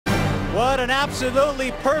What an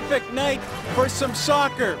absolutely perfect night for some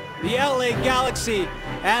soccer. The LA Galaxy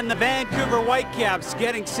and the Vancouver Whitecaps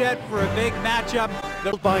getting set for a big matchup.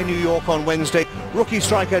 By New York on Wednesday, rookie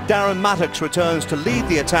striker Darren Mattocks returns to lead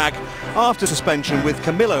the attack after suspension, with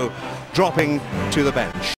Camilo dropping to the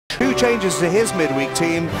bench. Two changes to his midweek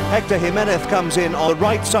team. Hector Jimenez comes in on the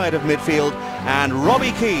right side of midfield, and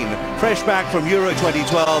Robbie Keane, fresh back from Euro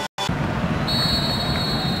 2012.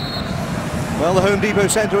 Well, the Home Depot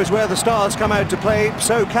Centre is where the stars come out to play.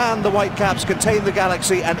 So can the Whitecaps contain the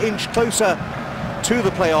Galaxy and inch closer to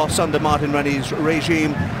the playoffs under Martin Rennie's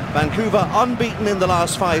regime. Vancouver unbeaten in the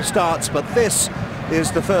last 5 starts, but this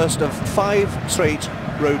is the first of 5 straight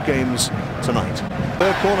road games tonight.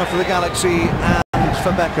 Third corner for the Galaxy and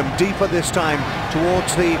for Beckham, deeper this time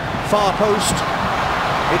towards the far post.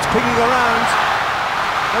 It's pinging around.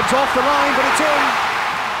 It's off the line, but it's in.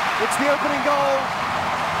 It's the opening goal.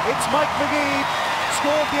 It's Mike McGee,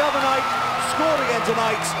 scored the other night, scored again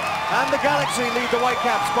tonight, and the Galaxy lead the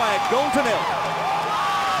Whitecaps by a goal to 0.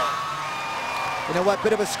 You know what,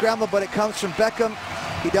 bit of a scramble, but it comes from Beckham.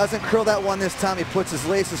 He doesn't curl that one this time. He puts his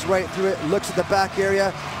laces right through it, looks at the back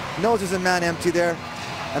area, knows there's a man empty there,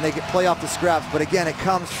 and they play off the scraps. But again, it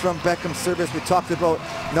comes from Beckham's service. We talked about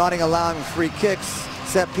not allowing free kicks,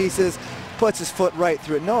 set pieces, puts his foot right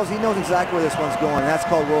through it. He knows exactly where this one's going, and that's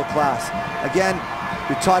called world class. Again,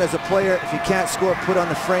 you're taught as a player, if you can't score, put on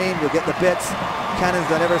the frame, you'll get the bits. Cannon's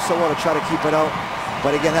done ever so well to try to keep it out.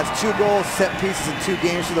 But again, that's 2 goals, set pieces in 2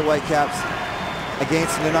 games for the Whitecaps.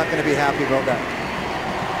 Against them, they're not going to be happy about that.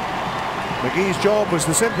 McGee's job was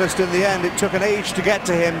the simplest in the end. It took an age to get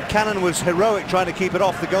to him. Cannon was heroic trying to keep it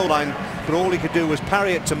off the goal line, but all he could do was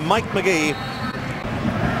parry it to Mike McGee.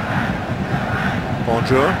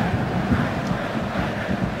 Bonjour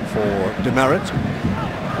for Demerit.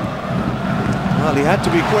 Well, he had to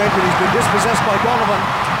be quick, and he's been dispossessed by Donovan.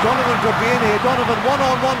 Donovan could be in here. Donovan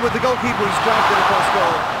one-on-one with the goalkeeper. He's dragged it across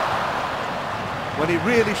goal, when he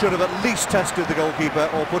really should have at least tested the goalkeeper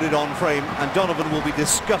or put it on frame, and Donovan will be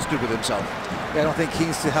disgusted with himself. Yeah, I don't think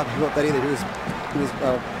Keane's too happy about that either. He was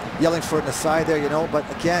yelling for it in the side there, you know, but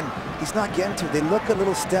again, he's not getting to it. They look a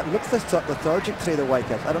little lethargic today, the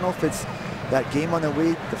Whitecaps. I don't know if it's that game on the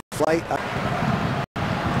week, the flight.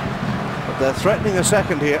 But they're threatening a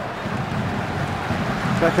second here.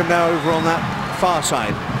 Beckham now over on that far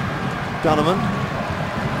side. Donovan.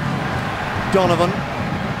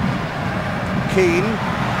 Keane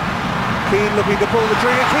looking to pull the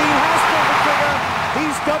trigger. Keane has pulled the trigger.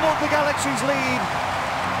 He's doubled the Galaxy's lead.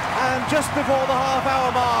 And just before the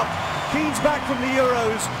half-hour mark, Keane's back from the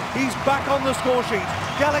Euros. He's back on the score sheet.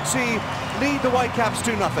 Galaxy lead the Whitecaps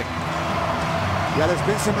 2-0. Yeah, there's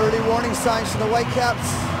been some early warning signs from the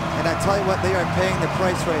Whitecaps, and I tell you what, they are paying the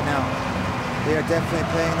price right now. They are definitely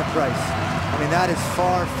paying the price. I mean, that is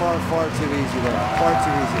far, far, far too easy there. Far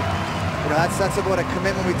too easy. You know, that's about a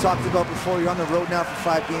commitment we talked about before. You're on the road now for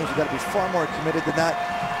 5 games. You've got to be far more committed than that.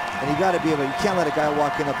 And you got to be able, you can't let a guy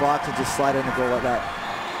walk in the box and just slide in and go like that.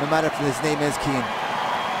 No matter if his name is Keane.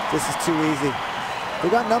 This is too easy.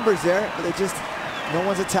 They got numbers there, but they just, no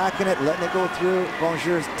one's attacking it, letting it go through.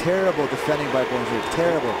 Bonjour's terrible defending by Bonjour.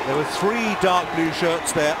 Terrible. There were 3 dark blue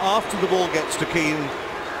shirts there after the ball gets to Keane,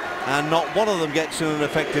 and not one of them gets in an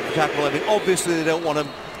effective tackle. I mean, obviously they don't want to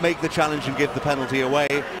make the challenge and give the penalty away.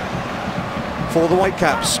 For the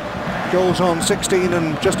Whitecaps, goals on 16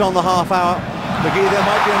 and just on the half hour. McGee, there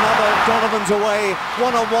might be another. Donovan's away,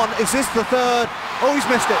 one-on-one. Is this the third? Oh, he's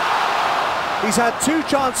missed it. He's had 2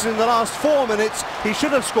 chances in the last 4 minutes. He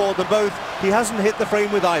should have scored them both. He hasn't hit the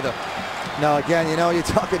frame with either. No, again, you know, you're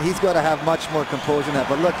talking, he's got to have much more composure than that.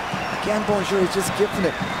 But look, again, Bonjour is just gifting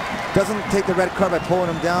it. Doesn't take the red card by pulling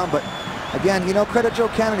him down, but again, you know, credit Joe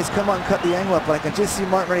Cannon. He's come out and cut the angle up, but I can just see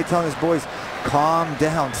Martin Rennie telling his boys, calm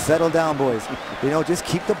down, settle down, boys. You know, just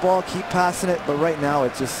keep the ball, keep passing it. But right now,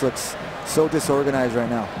 it just looks so disorganized right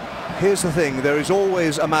now. Here's the thing, there is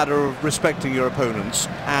always a matter of respecting your opponents,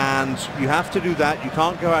 and you have to do that. You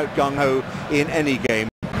can't go out gung-ho in any game.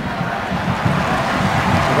 So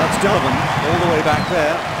that's Donovan all the way back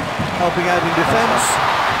there, helping out in defence.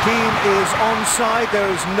 Keane is onside. There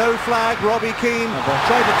is no flag. Robbie Keane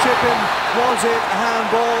tried to chip him. Was it a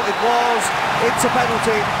handball? It was. It's a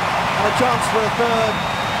penalty and a chance for a third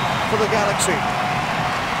for the Galaxy.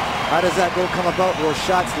 How does that goal come about? Well,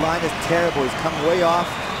 Shot's line is terrible. He's come way off.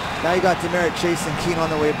 Now you got Demerit chasing Keane on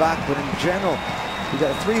the way back, but in general, you got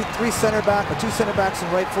a 2 center backs and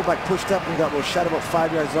right fullback pushed up, and you got Rochette about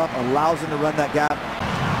 5 yards up, allows him to run that gap.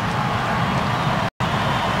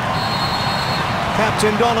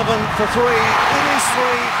 Captain Donovan for 3. It is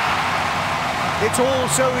 3. It's all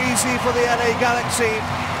so easy for the LA Galaxy.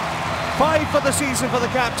 5 for the season for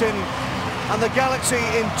the captain. And the Galaxy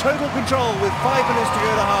in total control with 5 minutes to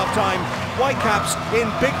go to half-time. Whitecaps in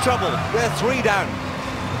big trouble. They're 3 down.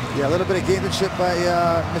 Yeah, a little bit of gamemanship by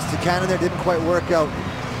Mr. Cannon there. Didn't quite work out.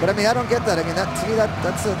 But I mean, I don't get that. I mean, to me,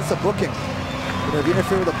 that's a booking. You know, if you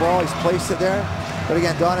interfere with the ball, he's placed it there. But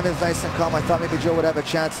again, Donovan's nice and calm. I thought maybe Joe would have a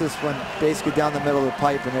chance this one, basically down the middle of the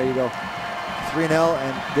pipe, and there you go. 3-0,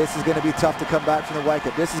 and this is going to be tough to come back from the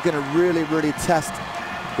Whitecaps. This is going to really, really test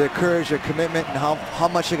their courage, their commitment, and how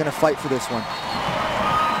much they're going to fight for this one.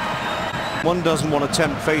 One doesn't want to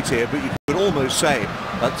tempt fate here, but you could almost say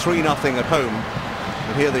that 3-0 at home.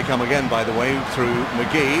 And here they come again, by the way, through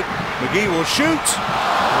McGee. McGee will shoot.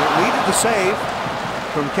 It needed the save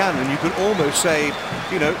from Cannon. You could almost say,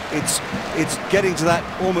 you know, it's getting to that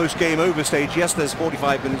almost game over stage. Yes, there's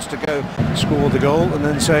 45 minutes to go. Score the goal and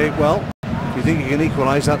then say, well, if you think you can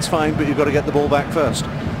equalise, that's fine, but you've got to get the ball back first.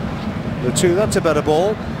 The 2, that's a better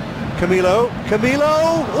ball. Camilo.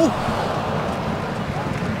 Ooh.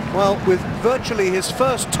 Well, with virtually his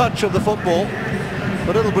first touch of the football,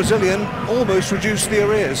 the little Brazilian almost reduced the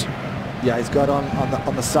arrears. Yeah, he's got on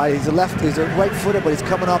the side. He's a right footer, but he's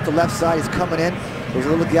coming off the left side. He's coming in. There's a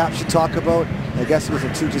little gap you talk about. I guess it was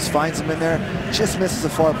a 2, just finds him in there. Just misses the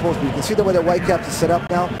far post. But you can see the way the Whitecaps is set up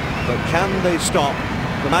now. But can they stop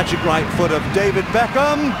the magic right foot of David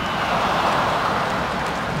Beckham?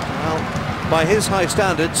 Well, by his high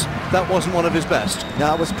standards, that wasn't one of his best.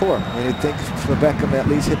 No, it was poor. I mean, you'd think for Beckham to at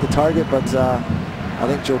least hit the target, but I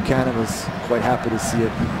think Joe Cannon was quite happy to see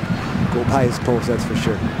it go by his post, that's for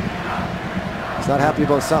sure. He's not happy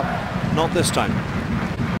about something. Not this time.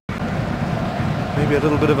 Maybe a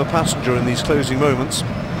little bit of a passenger in these closing moments.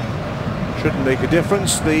 Shouldn't make a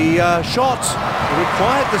difference. The shot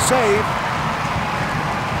required the save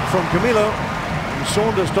from Camilo. And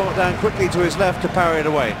Saunders got down quickly to his left to parry it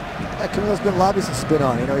away. Yeah, Camilo's been lobbing some spin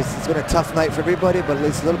on. You know, it's been a tough night for everybody, but at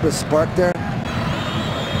least a little bit of spark there.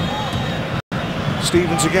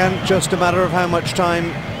 Stevens again, just a matter of how much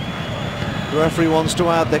time the referee wants to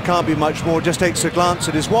add. There can't be much more. Just takes a glance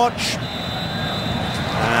at his watch.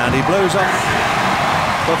 And he blows up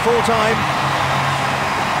for full time.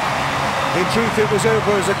 In truth, it was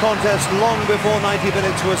over as a contest long before 90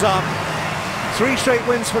 minutes was up. 3 straight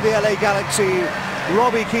wins for the LA Galaxy.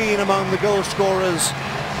 Robbie Keane among the goal scorers,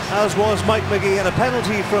 as was Mike McGee, and a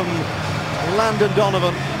penalty from Landon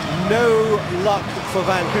Donovan. No luck for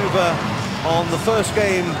Vancouver on the first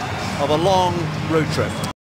game of a long road trip.